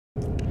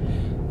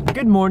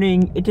Good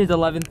morning. It is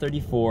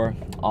 11:34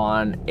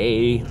 on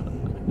a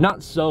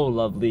not so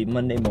lovely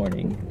Monday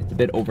morning. It's a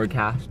bit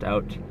overcast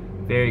out,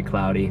 very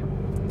cloudy.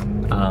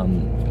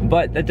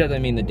 But that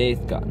doesn't mean the day's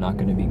not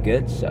going to be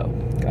good, so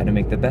gotta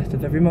make the best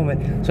of every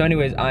moment. So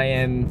anyways, I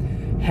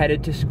am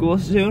headed to school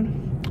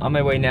soon. On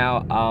my way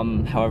now.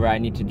 However, I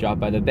need to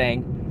drop by the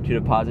bank to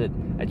deposit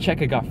a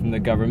check I got from the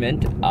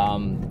government.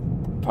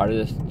 Part of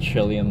this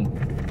trillium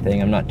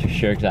thing. I'm not too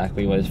sure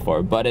exactly what it's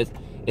for, but it's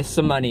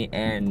some money,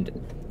 and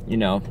you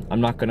know,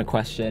 I'm not gonna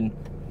question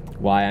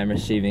why I'm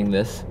receiving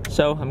this.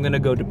 So I'm gonna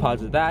go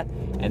deposit that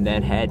and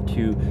then head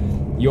to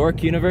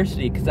York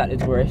University, because that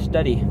is where I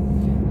study.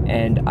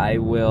 And I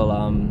will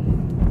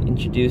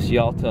introduce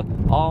y'all to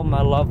all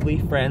my lovely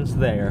friends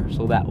there,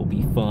 so that will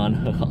be fun.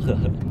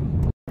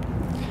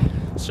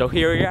 So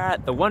here we are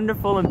at the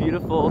wonderful and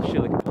beautiful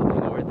Schillick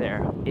building over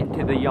there.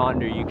 Into the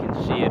yonder, you can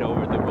see it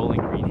over the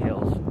rolling green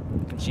hills.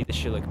 You can see the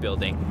Schillick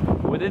building.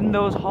 Within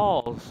those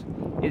halls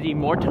is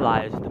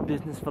immortalized the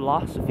business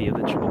philosophy of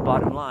the triple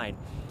bottom line.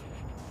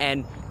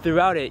 And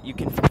throughout it, you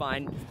can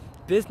find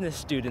business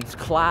students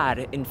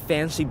clad in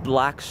fancy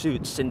black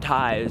suits and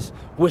ties,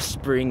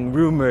 whispering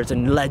rumors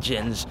and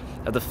legends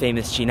of the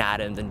famous Gene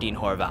Addams and Dean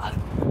Horvath.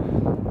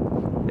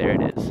 There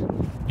it is.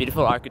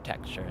 Beautiful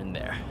architecture in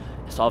there.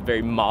 It's all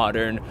very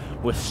modern,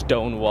 with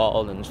stone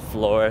walls and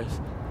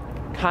floors.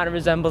 Kind of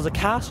resembles a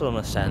castle in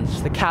a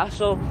sense. The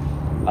castle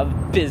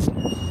of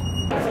business.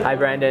 Hi,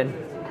 Brandon.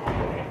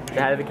 Say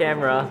hi to the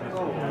camera.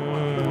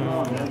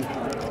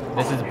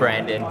 This is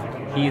Brandon.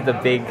 He's a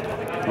big,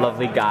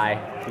 lovely guy.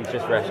 He's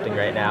just resting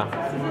right now.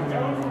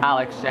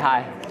 Alex, say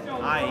hi.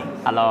 Hi.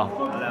 Hello.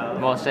 Hello.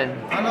 Mohsen.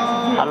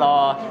 Hello.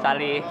 Hello.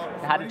 Sally.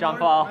 Say hi to John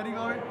Paul.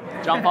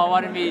 John Paul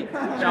wanted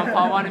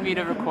me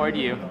to record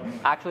you.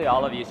 Actually,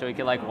 all of you, so we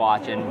could like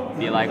watch and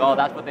be like, oh,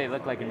 that's what they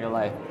look like in real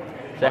life.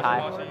 Say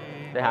hi.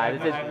 Say hi.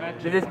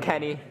 This is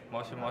Kenny.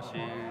 Moshi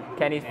Moshi.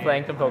 Kenny's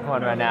playing some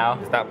Pokemon right now.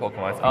 It's not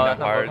Pokemon, it's Oh, Kingdom that's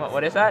not Hearts. Pokemon.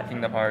 What is that?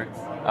 Kingdom Hearts.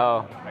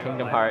 Oh,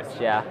 Kingdom Hearts,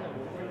 yeah.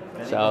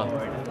 So,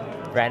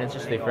 Brandon's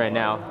just asleep right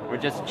now. We're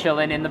just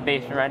chilling in the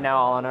basement right now,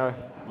 all on our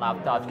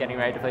laptops, getting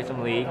ready to play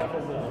some League.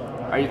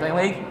 Are you playing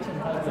League?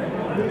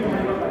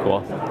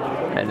 Cool.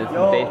 And there's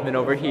the basement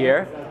over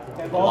here.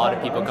 A lot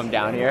of people come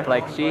down here.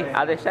 Like, see,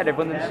 as I said,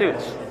 everyone's in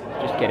suits.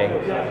 Just kidding.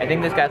 I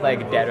think this guy's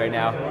like dead right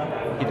now.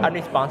 He's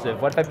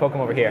unresponsive. What if I poke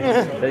him over here?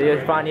 Does he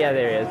respond? Yeah,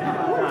 there he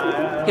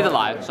is. He's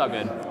alive. It's all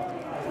good.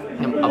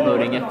 I'm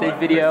uploading yesterday's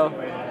video.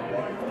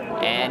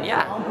 And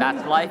yeah,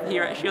 that's life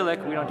here at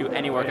Schillick. We don't do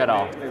any work at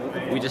all.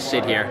 We just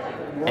sit here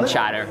and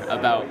chatter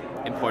about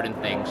important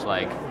things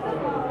like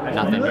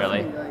nothing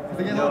really.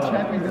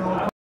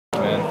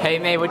 Hey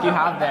May, what do you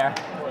have there?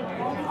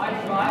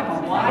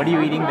 What are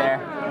you eating there?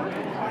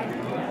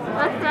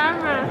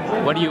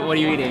 What are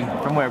you eating?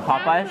 From where?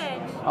 Popeyes?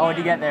 Oh, what did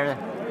you get there?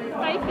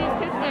 Spicy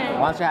chicken.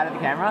 Want to say hi to the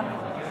camera?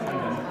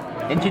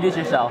 Introduce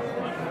yourself.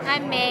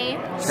 I'm May.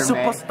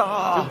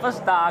 Superstar.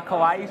 Superstar,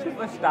 kawaii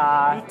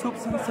superstar. YouTube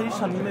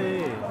sensation.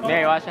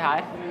 Mary, want to say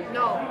hi?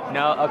 No.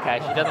 No? Okay,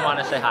 she doesn't want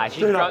to say hi.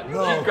 She's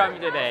grumpy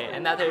today,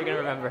 and that's how you're going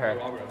to remember her.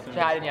 Say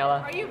hi,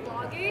 Daniela. Are you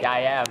vlogging? Yeah, I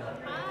am.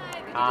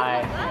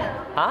 Hi.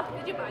 Huh?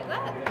 Did you buy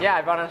that? Yeah,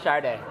 I bought it on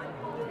Saturday.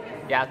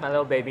 Yeah, it's my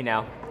little baby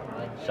now.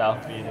 So,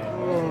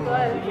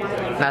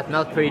 that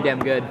smells pretty damn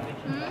good.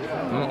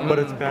 But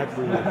it's bad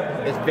for you.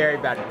 It's very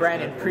bad.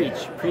 Brandon,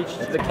 preach. Preach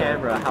to the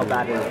camera how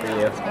bad it is for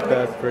you. It's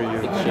bad for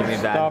you. Extremely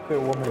bad. Stop it,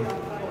 woman.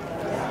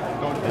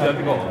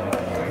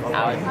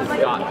 Alex has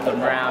got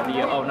some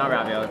ravioli. Oh, not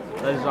ravioli.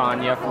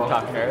 Lasagna from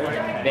Tucker.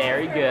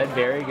 Very good,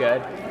 very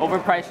good.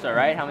 Overpriced though,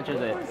 right? How much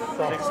is it?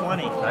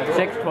 $6.20.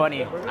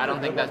 $6.20. I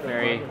don't think that's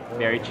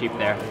very cheap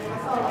there.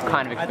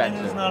 Kind of I expensive.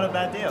 think it's not a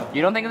bad deal.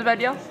 You don't think it's a bad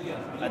deal?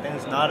 I think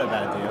it's not a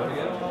bad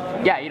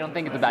deal. Yeah, you don't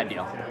think it's a bad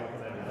deal.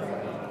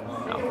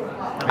 No.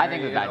 I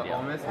think it's a bad deal.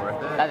 Almost worth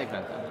it. That's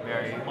expensive.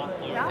 Mary,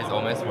 it's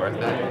almost worth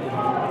it.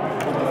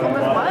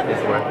 What?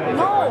 It's worth it.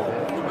 No.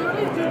 You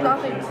literally do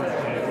nothing.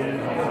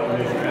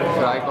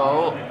 Should I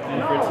go?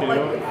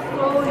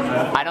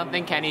 I don't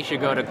think Kenny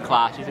should go to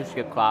class. You should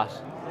skip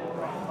class.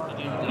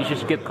 You should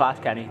skip class,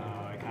 Kenny.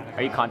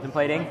 Are you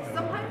contemplating?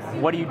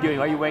 What are you doing?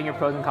 Are you weighing your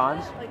pros and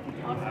cons?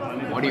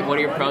 What are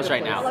your pros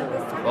right now?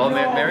 Well,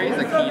 Mary's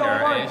a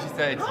keener, and she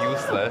said it's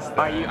useless.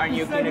 Aren't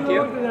you a keener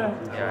too?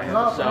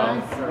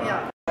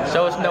 Yeah.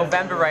 So it's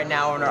November right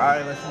now, and we're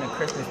already listening to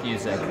Christmas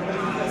music.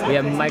 We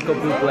have Michael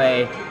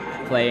Bublé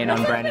playing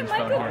on Brandon's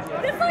phone here.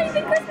 That's not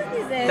even Christmas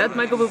music. That's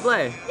Michael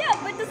Bublé. Yeah,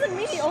 but doesn't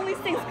mean he always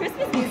sings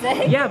Christmas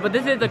music. Yeah, but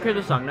this is the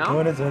Christmas song, no? No,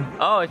 it isn't.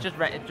 Oh, it's just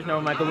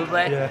normal Michael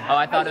Bublé? Yeah. Oh,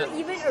 I thought Are it. you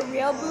even a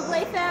real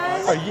Bublé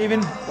fan? Are you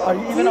even a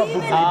even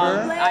believer?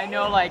 I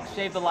know like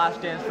Save the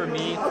Last Dance for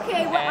Me.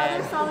 Okay, what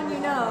and, other song you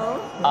know?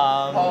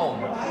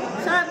 Home.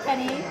 Shut up,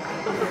 Kenny.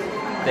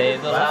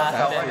 Save the Last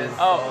That one Dance. is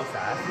Oh, so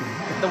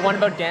sad. the one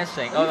about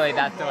dancing. Oh wait,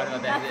 that's the one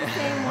about That's dancing. the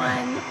same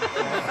one.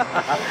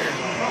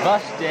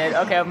 Busted.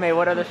 Okay, May,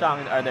 what other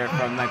songs are there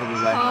from Michael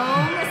Bublé?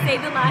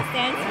 Save the Last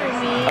Dance for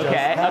Me.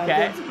 Okay,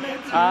 okay.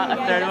 A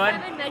third one? I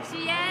haven't met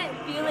you yet.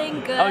 Feel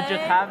feeling good. Oh,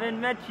 just haven't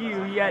met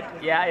you yet.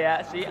 Yeah,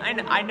 yeah. See,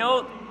 I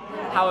know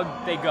how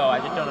they go. I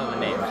just don't know the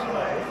names.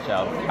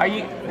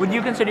 So, would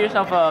you consider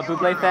yourself a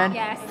Buble fan?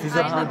 Yes, She's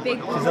I'm a big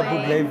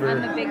Buble-ver.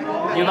 I'm a big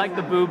Buble. You like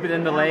the boob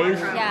and the lays?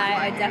 Yeah,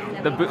 I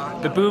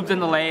definitely. The boobs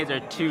and the lays are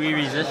too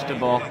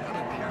irresistible.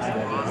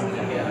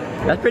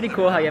 That's pretty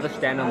cool how you have a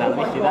stand on that.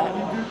 Let me see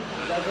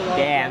that.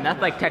 Damn,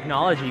 that's like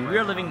technology.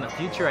 We're living in the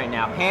future right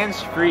now.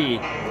 Hands-free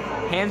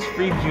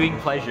viewing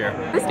pleasure.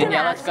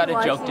 Daniela's got a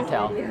joke to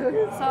tell.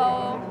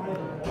 So,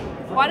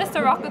 why does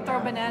the rocket throw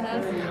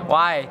bananas?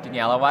 Why,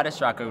 Daniela? Why does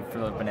Rocco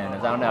throw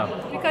bananas? I don't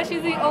know. Because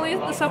she's the only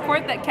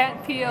support that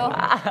can't peel.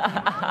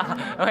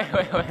 wait.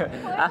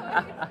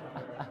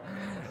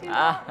 She's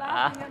not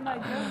laughing at my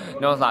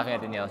joke. No one's laughing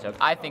at Daniela's joke.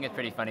 I think it's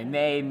pretty funny.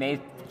 May's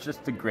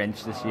just the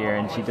Grinch this year,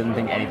 and she doesn't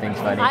think anything's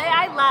funny.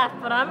 I laugh,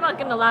 but I'm not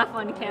gonna laugh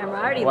on camera.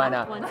 I already Why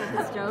laughed not? once at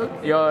this joke.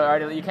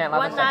 You can't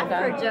laugh One a laugh second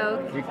per time?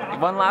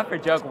 joke. One laugh per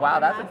joke. Wow,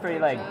 that's a pretty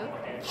like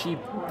cheap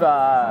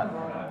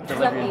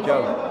delivery Asian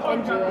joke.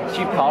 and Jewish.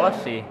 Cheap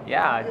policy.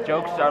 Yeah,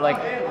 jokes are like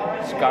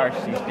scarce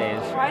these days.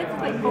 Why is it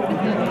like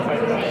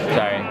focusing?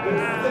 Sorry,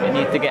 I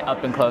need to get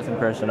up and close and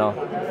personal.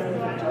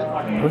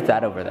 Who's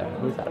that over there?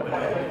 Who's that over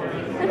there?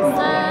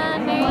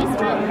 It's Mary's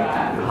friend.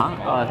 Huh?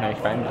 Oh, that's my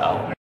friend.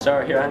 Oh. So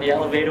we're here on the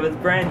elevator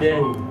with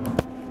Brandon.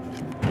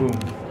 Boom.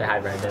 Say hi,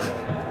 Brandon.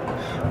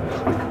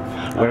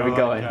 Where are we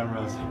going?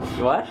 Cameras.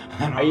 What?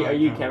 Are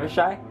you camera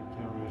shy?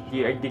 Do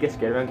you get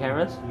scared around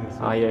cameras?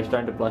 Oh, you're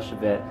starting to blush a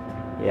bit.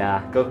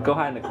 Yeah, go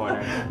hide in the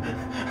corner.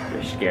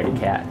 You're a scaredy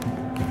cat.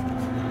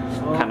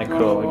 Kind of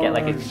cool. We get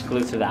like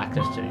exclusive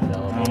access to these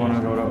elevators. I want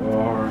to go to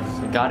ours.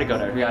 We gotta go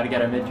there. We gotta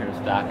get our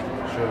midterms back.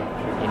 Sure.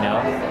 You know?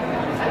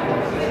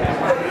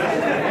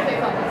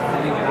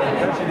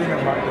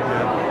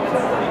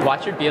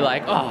 Watch her be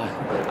like, oh,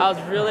 I was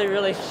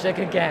really sick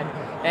again,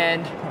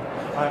 and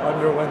I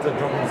underwent a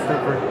drunken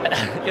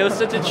stupor. it was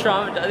such a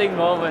traumatizing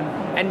moment,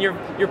 and your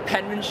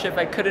penmanship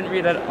I couldn't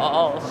read at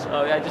all, so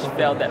I just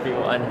failed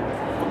everyone.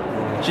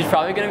 She's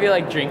probably gonna be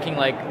like drinking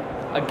like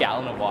a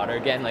gallon of water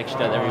again, like she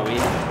does every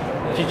week.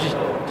 She just,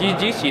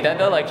 do you see that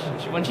though? Like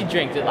when she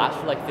drinks, it lasts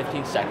for like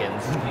 15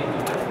 seconds.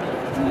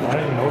 I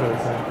didn't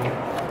notice.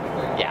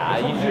 Yeah,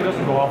 She usually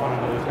doesn't go off on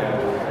another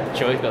tangent.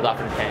 she always goes off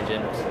on a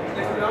tangent.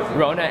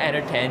 Rona and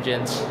her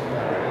tangents.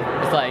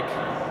 It's like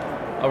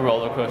a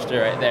roller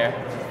coaster right there,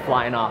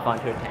 flying off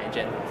onto a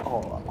tangent.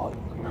 Oh,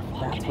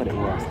 that's what it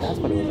was. That's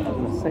what it was. I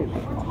was gonna say,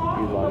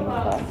 you lying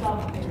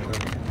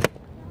fast.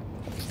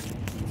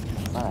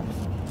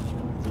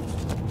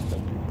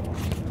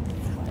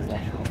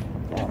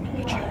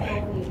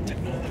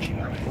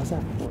 What's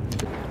that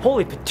for?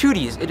 Holy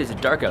patooties, it is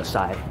dark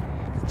outside.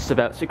 It's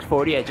about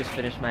 6:40, I just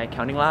finished my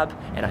accounting lab,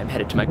 and I'm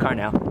headed to my car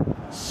now.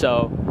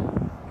 So,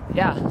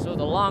 yeah, so it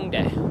was a long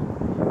day.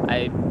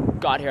 I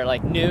got here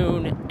like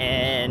noon,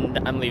 and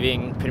I'm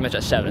leaving pretty much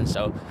at 7,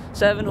 so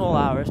 7 whole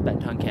hours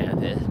spent on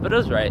campus. But it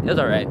was right, it was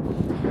alright.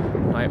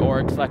 My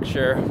orgs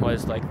lecture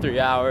was like 3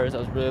 hours, that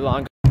was really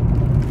long.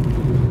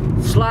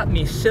 Slap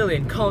me silly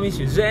and call me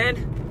Suzanne,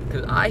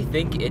 because I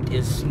think it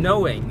is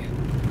snowing.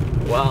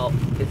 Well,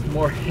 it's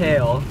more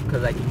hail,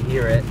 because I can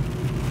hear it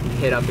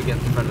hit up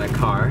against the front of my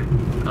car.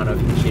 I don't know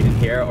if you can even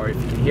hear it or if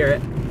you can hear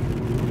it.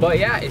 But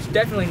yeah, it's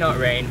definitely not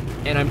rain,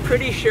 and I'm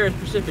pretty sure it's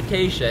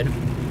precipitation,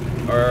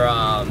 or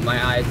my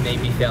eyes may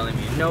be failing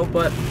me. No,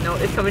 but no,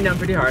 it's coming down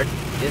pretty hard.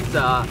 It's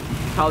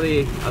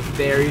probably a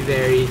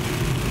very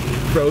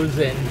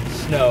frozen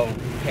snow,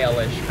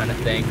 hailish kind of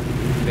thing.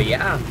 But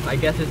yeah, I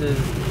guess this is,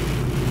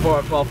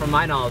 from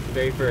my knowledge, the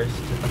very first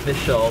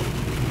official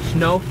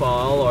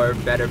snowfall, or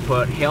better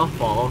put,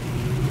 hailfall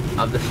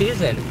of the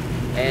season.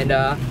 And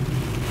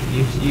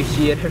you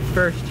see it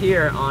first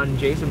here on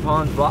Jason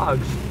Pollin's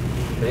vlogs.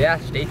 So yeah,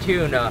 stay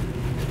tuned.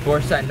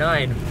 Sports at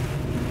 9,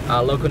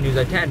 local news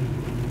at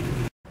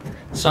 10.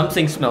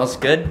 Something smells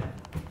good.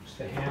 It's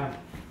the ham.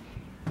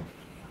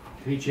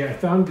 PJ, I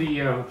found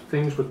the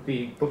things with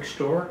the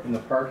bookstore in the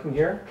parking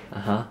here.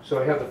 Uh-huh.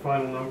 So I have the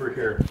final number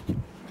here,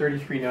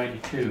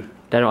 3392.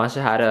 Dad, want to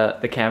say hi to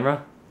the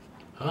camera?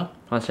 Huh?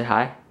 Want to say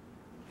hi?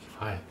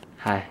 Hi.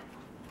 Hi.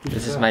 Who's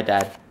This is that? my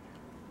dad.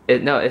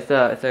 No, it's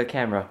a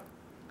camera.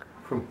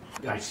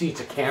 I see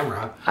it's a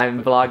camera.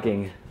 I'm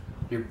vlogging.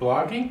 You're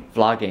blogging?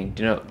 Vlogging.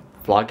 Do you know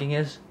what vlogging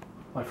is?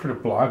 I've heard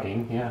of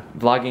blogging, yeah.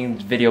 Vlogging,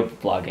 video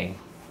vlogging.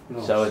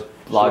 No, So it's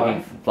it's vlogging,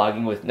 live.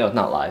 vlogging with, no, it's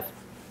not live.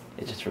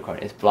 It's just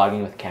recording. It's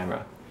vlogging with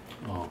camera.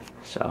 Oh,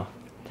 So,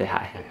 say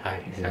hi.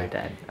 hi. This is my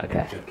dad. Okay.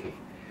 Okay.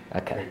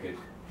 Okay. Very good.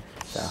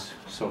 So,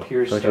 So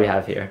here's what do we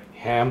have here?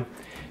 ham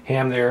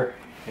there,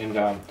 and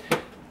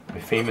my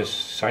famous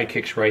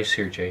Sidekicks rice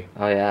here, Jay.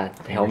 Oh yeah,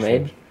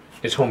 homemade?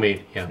 It's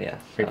homemade, yeah. Yeah,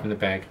 Right so- from the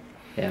bag.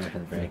 Yeah, we're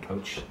gonna break.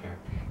 Pouch there.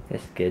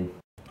 That's good.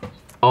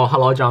 Oh,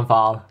 hello, John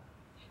Paul.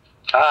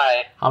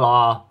 Hi.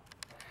 Hello.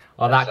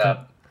 Well, What's that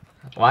up?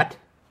 What?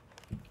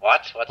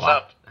 What's What?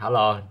 up?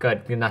 Hello.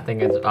 Good.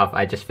 Nothing is up.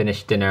 I just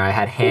finished dinner. I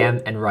had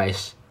ham and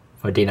rice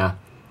for dinner.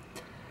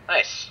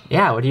 Nice.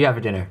 Yeah. What do you have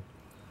for dinner?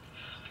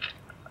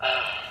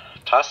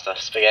 Pasta,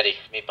 spaghetti,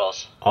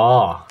 meatballs.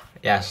 Oh,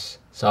 yes.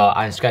 So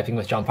I'm Skyping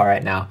with John Paul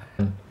right now.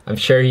 I'm I'm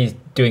sure he's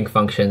doing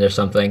functions or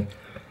something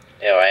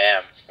Yo, I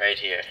am. Right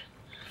here.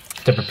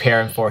 to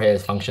prepare him for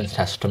his functions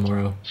test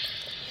tomorrow.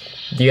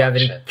 Do you have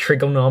any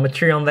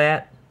trigonometry on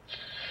that?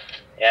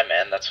 Yeah,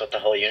 man, that's what the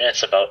whole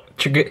unit's about.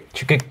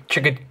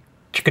 Trigonometric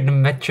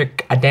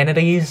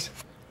identities?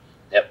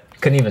 Yep.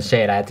 Couldn't even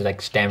say it. I had to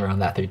like stammer on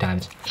that 3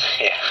 times.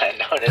 Yeah, I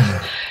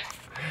noticed.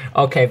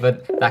 Okay,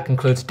 but that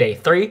concludes day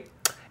 3.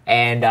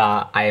 And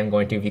I am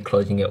going to be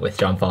closing it with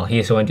John Paul. He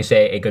is going to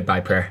say a goodbye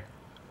prayer.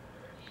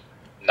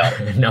 No.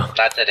 No.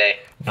 Not today.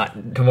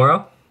 Not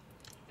tomorrow?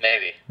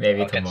 Maybe.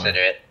 Maybe I'll tomorrow.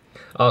 consider it.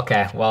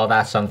 Okay, well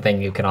that's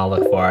something you can all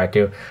look forward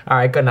to.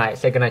 Alright, good night.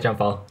 Say good night, John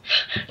Paul.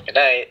 Good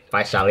night.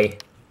 Bye, Sally.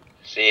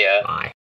 See ya. Bye.